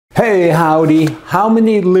Hey, howdy. How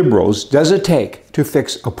many liberals does it take to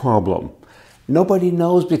fix a problem? Nobody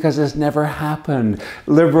knows because it's never happened.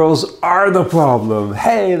 Liberals are the problem.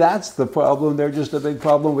 Hey, that's the problem. They're just a big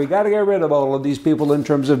problem. We got to get rid of all of these people in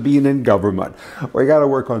terms of being in government. We got to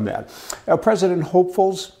work on that. President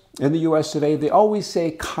hopefuls in the U.S. today, they always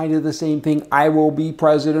say kind of the same thing. I will be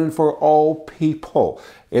president for all people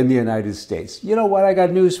in the United States. You know what? I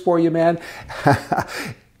got news for you, man.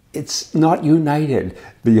 It's not united,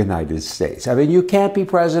 the United States. I mean, you can't be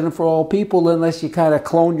president for all people unless you kind of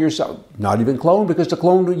clone yourself. Not even clone, because to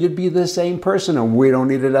clone, you'd be the same person, and we don't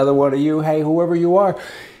need another one of you. Hey, whoever you are.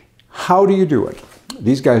 How do you do it?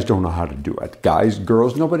 These guys don't know how to do it. Guys,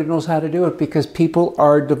 girls, nobody knows how to do it because people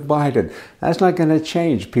are divided. That's not going to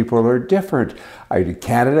change. People are different.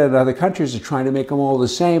 Canada and other countries are trying to make them all the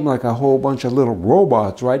same, like a whole bunch of little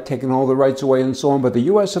robots, right? Taking all the rights away and so on. But the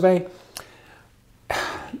US of A,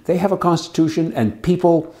 they have a constitution, and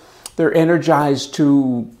people, they're energized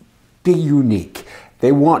to be unique.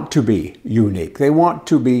 They want to be unique. They want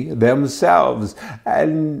to be themselves.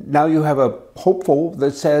 And now you have a hopeful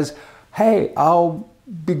that says, hey, I'll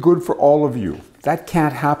be good for all of you. That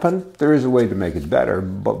can't happen. There is a way to make it better,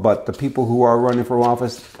 but the people who are running for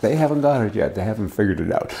office, they haven't got it yet. They haven't figured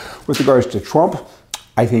it out. With regards to Trump,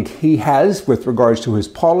 I think he has. With regards to his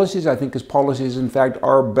policies, I think his policies, in fact,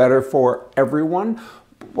 are better for everyone.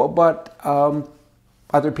 But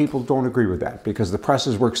other people don't agree with that because the press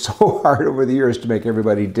has worked so hard over the years to make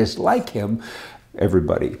everybody dislike him.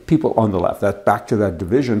 Everybody, people on the left, that's back to that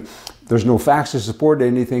division. There's no facts to support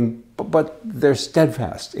anything, but they're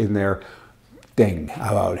steadfast in their thing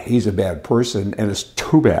about he's a bad person, and it's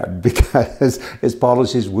too bad because his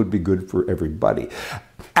policies would be good for everybody.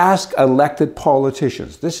 Ask elected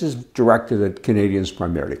politicians. This is directed at Canadians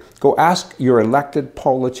primarily. Go ask your elected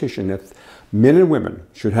politician if men and women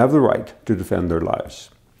should have the right to defend their lives.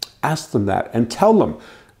 Ask them that and tell them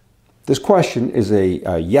this question is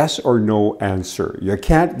a yes or no answer. You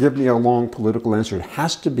can't give me a long political answer. It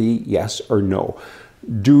has to be yes or no.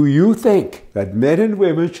 Do you think that men and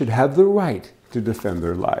women should have the right to defend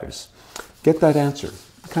their lives? Get that answer.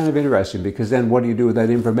 Kind of interesting, because then what do you do with that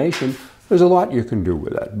information? There's a lot you can do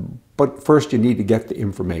with it. But first you need to get the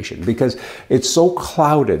information, because it's so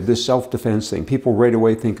clouded, this self-defense thing. People right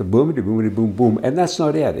away think of boomity, boomity, boom, boom, and that's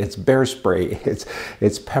not it. It's bear spray,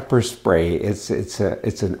 it's pepper spray, it's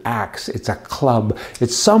an axe, it's a club,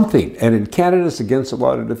 it's something. And in Canada, it's against the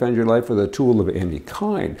law to defend your life with a tool of any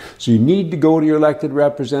kind. So you need to go to your elected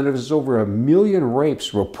representatives. There's over 1 million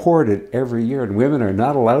rapes reported every year, and women are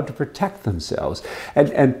not allowed to protect themselves.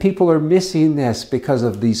 And people are missing this because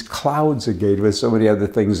of these clouds again, with so many other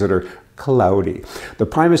things that are cloudy. The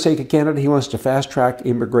Prime Minister of Canada, he wants to fast-track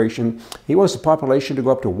immigration. He wants the population to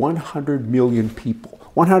go up to 100 million people.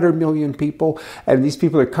 100 million people, and these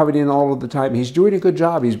people are coming in all of the time. He's doing a good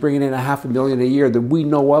job. He's bringing in 500,000 a year that we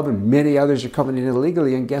know of, and many others are coming in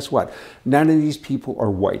illegally, and guess what? None of these people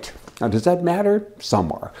are white. Now, does that matter?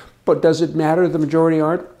 Some are. But does it matter the majority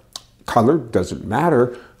aren't? Color doesn't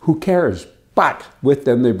matter. Who cares? But with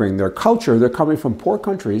them, they bring their culture. They're coming from poor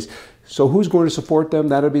countries. So who's going to support them?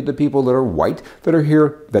 That'll be the people that are white, that are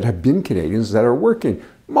here, that have been Canadians, that are working.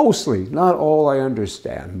 Mostly, not all, I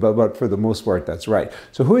understand, but for the most part, that's right.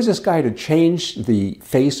 So who is this guy to change the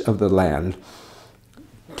face of the land?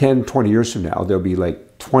 10, 20 years from now, there'll be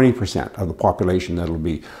like 20% of the population that'll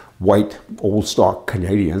be white, old stock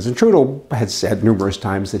Canadians. And Trudeau has said numerous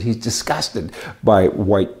times that he's disgusted by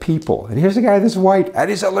white people. And here's a guy that's white, and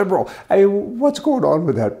he's a liberal. I mean, what's going on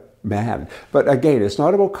with that man? But again, it's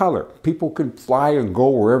not about color. People can fly and go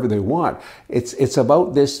wherever they want. It's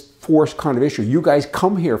about this forced kind of issue. You guys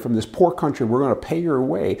come here from this poor country. We're going to pay your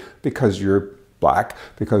way because you're black,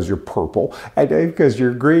 because you're purple, and because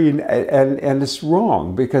you're green, and it's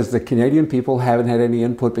wrong because the Canadian people haven't had any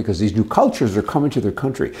input because these new cultures are coming to their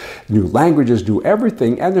country. New languages, do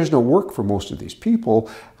everything, and there's no work for most of these people.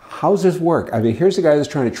 How's this work? I mean, here's a guy that's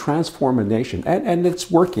trying to transform a nation, and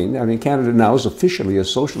it's working. I mean, Canada now is officially a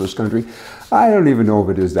socialist country. I don't even know if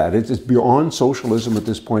it is that. It's beyond socialism at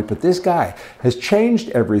this point, but this guy has changed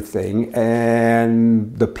everything,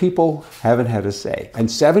 and the people haven't had a say. And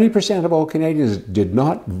 70% of all Canadians did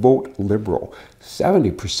not vote Liberal.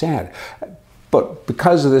 70%. But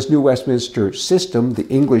because of this new Westminster system, the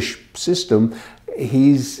English system,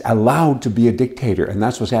 he's allowed to be a dictator, and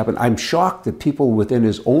that's what's happened. I'm shocked that people within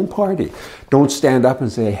his own party don't stand up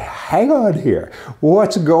and say, hang on here,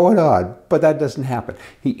 what's going on? But that doesn't happen.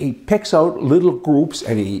 He picks out little groups,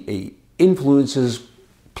 and he influences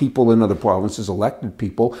people in other provinces, elected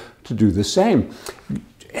people, to do the same.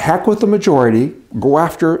 heck with the majority, go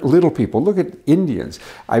after little people. Look at Indians.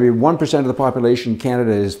 I mean, 1% of the population in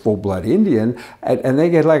Canada is full-blood Indian, and they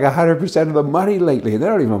get like 100% of the money lately, and they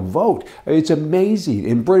don't even vote. It's amazing.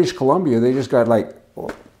 In British Columbia, they just got like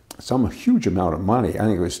some huge amount of money. I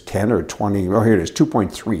think it was 10 or 20, oh, here it is,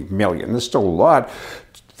 2.3 million. That's still a lot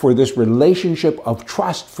for this relationship of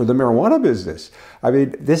trust for the marijuana business. I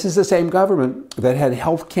mean, this is the same government that had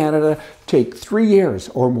Health Canada take 3 years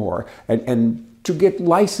or more and to get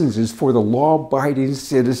licenses for the law-abiding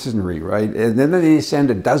citizenry, right? And then they send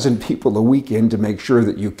a dozen people a weekend to make sure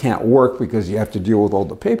that you can't work because you have to deal with all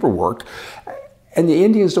the paperwork. And the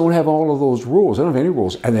Indians don't have all of those rules. They don't have any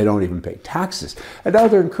rules, and they don't even pay taxes. And now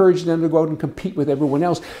they're encouraging them to go out and compete with everyone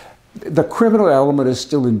else. The criminal element is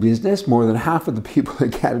still in business. More than half of the people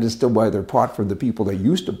in Canada still buy their pot from the people they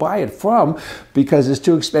used to buy it from because it's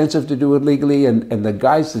too expensive to do it legally. And the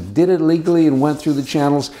guys that did it legally and went through the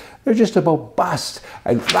channels, they're just about bust.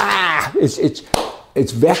 And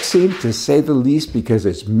it's vexing to say the least because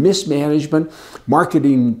it's mismanagement.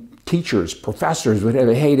 Marketing teachers, professors would have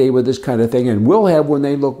a heyday with this kind of thing and will have when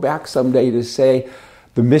they look back someday to say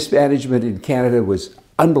the mismanagement in Canada was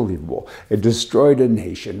unbelievable. It destroyed a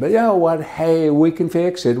nation. But you know what? Hey, we can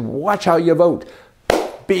fix it. Watch how you vote.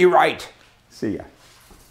 Be right. See ya.